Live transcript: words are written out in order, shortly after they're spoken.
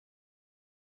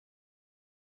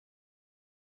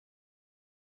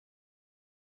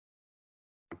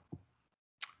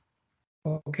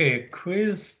Okay,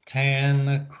 quiz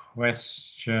 10,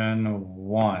 question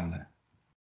 1.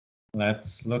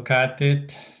 Let's look at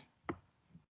it.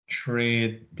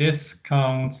 Trade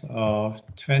discounts of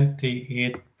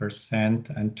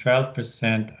 28% and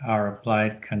 12% are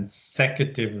applied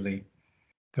consecutively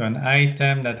to an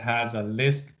item that has a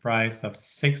list price of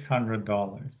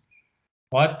 $600.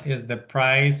 What is the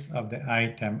price of the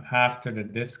item after the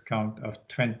discount of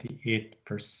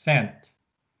 28%?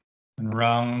 And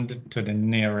round to the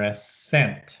nearest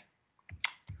cent.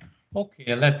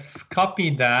 Okay, let's copy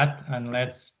that and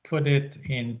let's put it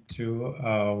into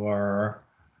our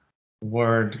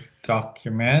Word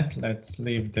document. Let's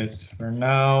leave this for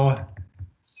now.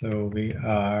 So we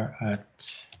are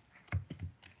at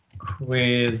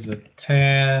quiz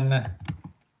 10,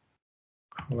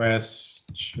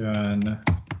 question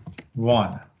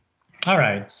 1. All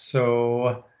right,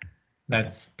 so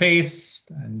let's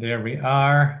paste, and there we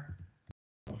are.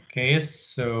 Okay,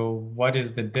 so what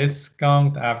is the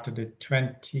discount after the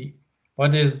 20?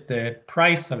 What is the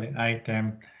price of the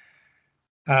item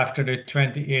after the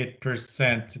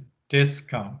 28%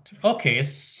 discount? Okay,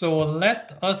 so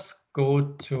let us go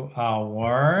to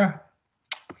our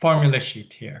formula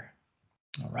sheet here.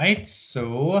 All right,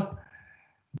 so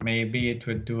maybe it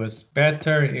would do us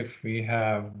better if we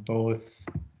have both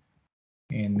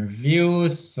in view.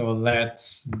 So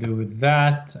let's do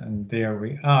that, and there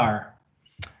we are.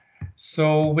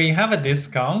 So we have a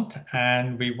discount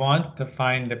and we want to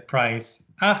find the price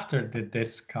after the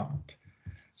discount.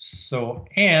 So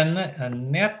N, a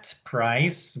net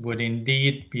price, would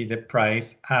indeed be the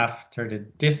price after the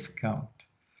discount.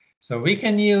 So we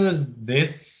can use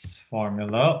this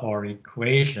formula or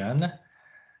equation.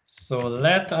 So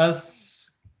let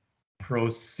us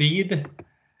proceed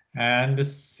and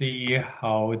see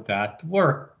how that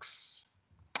works.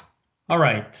 All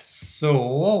right,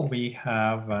 so we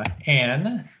have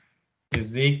N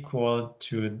is equal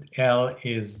to L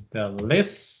is the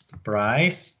list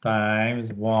price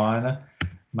times 1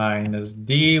 minus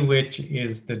D, which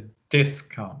is the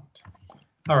discount.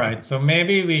 All right, so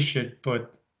maybe we should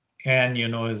put N,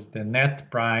 is the net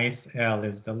price, L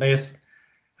is the list,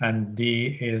 and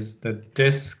D is the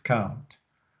discount.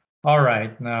 All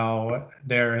right, now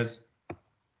there is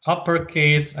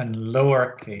uppercase and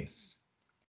lowercase.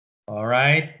 All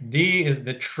right, D is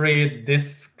the trade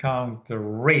discount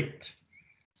rate.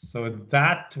 So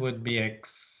that would be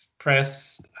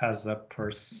expressed as a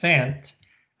percent,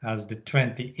 as the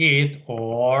 28,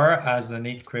 or as an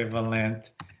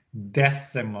equivalent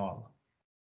decimal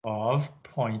of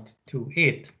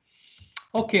 0.28.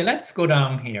 Okay, let's go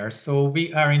down here. So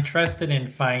we are interested in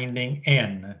finding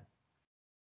N.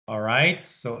 All right,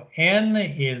 so N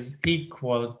is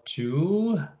equal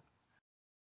to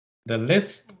the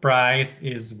list price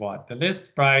is what? The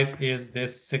list price is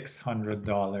this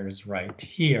 $600 right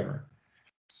here.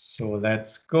 So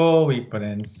let's go, we put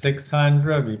in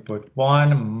 600, we put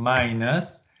 1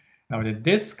 minus. Now the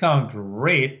discount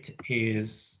rate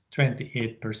is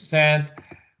 28%,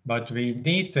 but we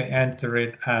need to enter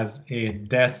it as a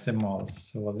decimal.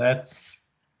 So let's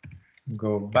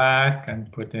go back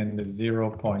and put in the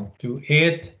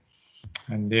 0.28.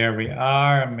 And there we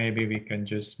are. Maybe we can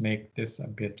just make this a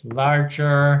bit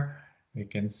larger. We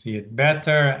can see it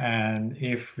better. And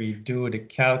if we do the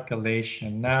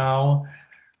calculation now,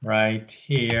 right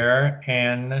here,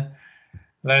 and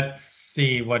let's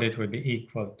see what it would be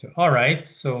equal to. All right,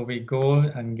 so we go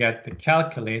and get the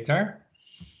calculator.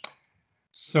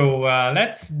 So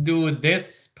let's do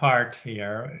this part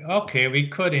here. Okay, we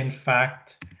could in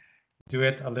fact do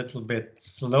it a little bit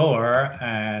slower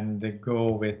and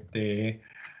go with the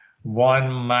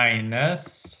 1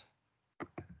 minus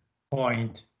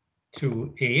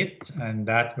 0.28, and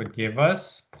that would give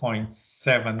us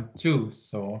 0.72.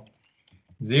 So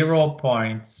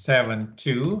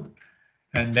 0.72,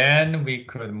 and then we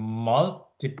could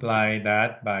multiply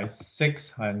that by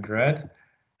 600,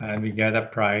 and we get a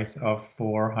price of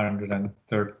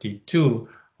 432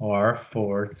 or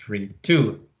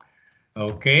 432.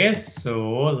 Okay,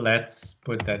 so let's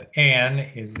put that N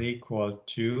is equal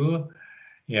to,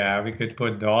 yeah, we could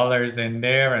put dollars in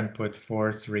there and put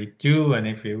 432, and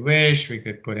if we wish, we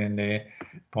could put in the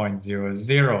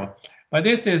 0.00. But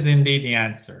this is indeed the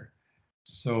answer.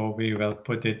 So we will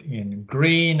put it in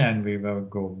green, and we will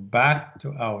go back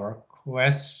to our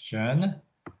question,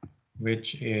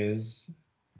 which is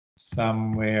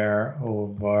somewhere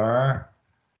over.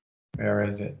 Where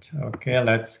is it? Okay,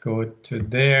 let's go to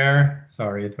there.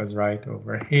 Sorry, it was right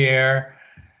over here.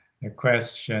 The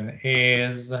question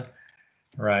is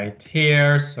right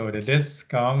here. So the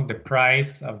discount, the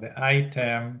price of the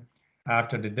item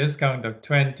after the discount of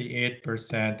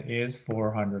 28% is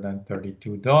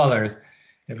 $432.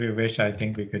 If we wish, I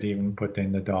think we could even put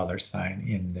in the dollar sign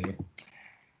in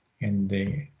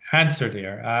the answer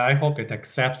there. I hope it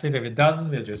accepts it. If it doesn't,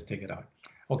 we'll just take it out.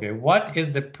 Okay, what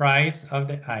is the price of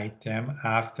the item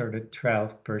after the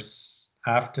 12%,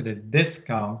 after the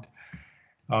discount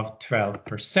of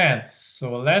 12%?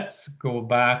 So let's go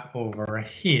back over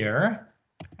here.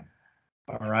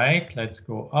 All right, let's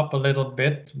go up a little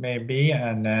bit maybe,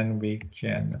 and then we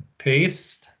can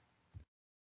paste.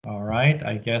 All right,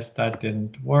 I guess that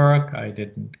didn't work. I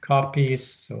didn't copy,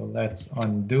 so let's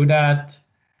undo that.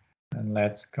 And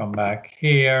let's come back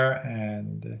here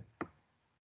and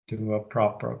do a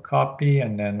proper copy,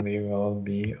 and then we will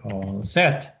be all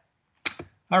set.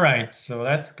 All right, so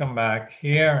let's come back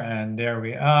here, and there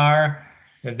we are,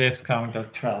 the discount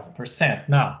of 12%.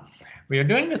 Now, we are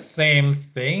doing the same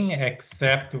thing,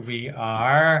 except the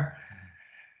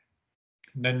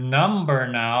number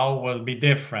now will be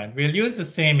different. We'll use the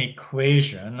same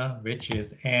equation, which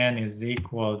is n is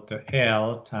equal to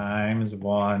L times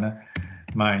 1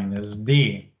 minus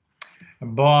D.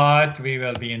 But we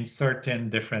will be inserting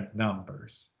different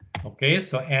numbers. Okay,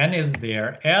 so n is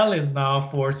there. L is now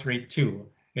 432.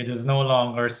 It is no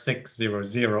longer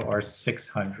 600 or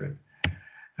 600.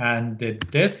 And the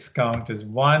discount is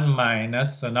 1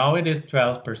 minus, so now it is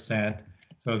 12%,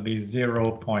 so it'll be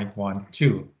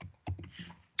 0.12.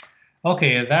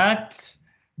 Okay, that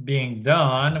being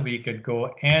done, we could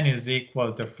go n is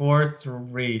equal to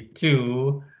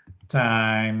 432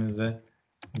 times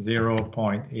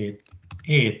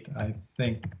 0.88. I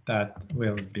think that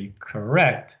will be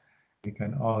correct. We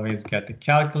can always get the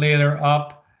calculator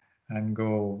up and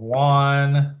go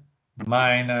 1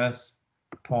 minus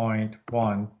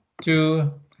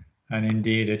 0.12, and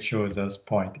indeed it shows us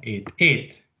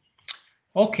 0.88.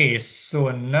 Okay, so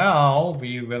now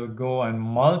we will go and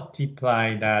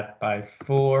multiply that by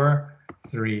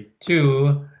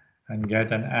 432 and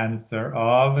get an answer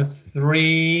of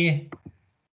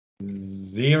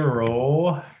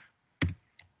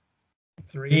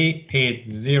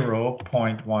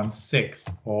 380.16,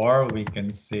 or we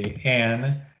can say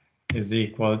n is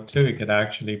equal to, we could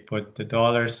actually put the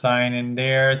dollar sign in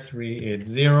there,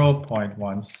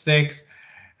 380.16,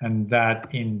 and that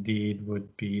indeed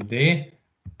would be the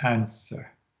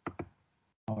answer.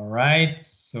 All right,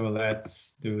 so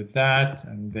let's do that,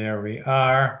 and there we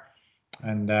are,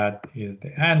 and that is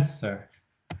the answer.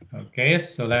 Okay,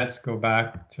 so let's go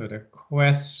back to the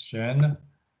question,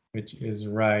 which is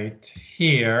right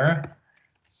here.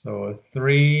 So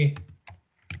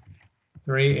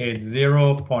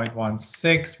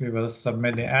 380.16, we will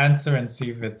submit the answer and see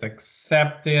if it's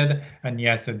accepted, and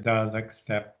yes, it does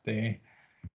accept the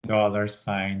dollar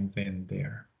signs in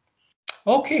there.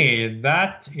 Okay,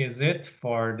 that is it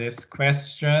for this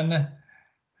question,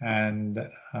 and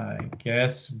I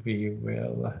guess we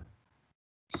will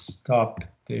stop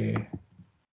the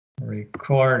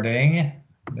recording.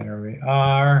 There we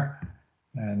are,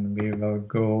 and we will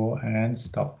go and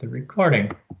stop the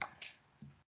recording.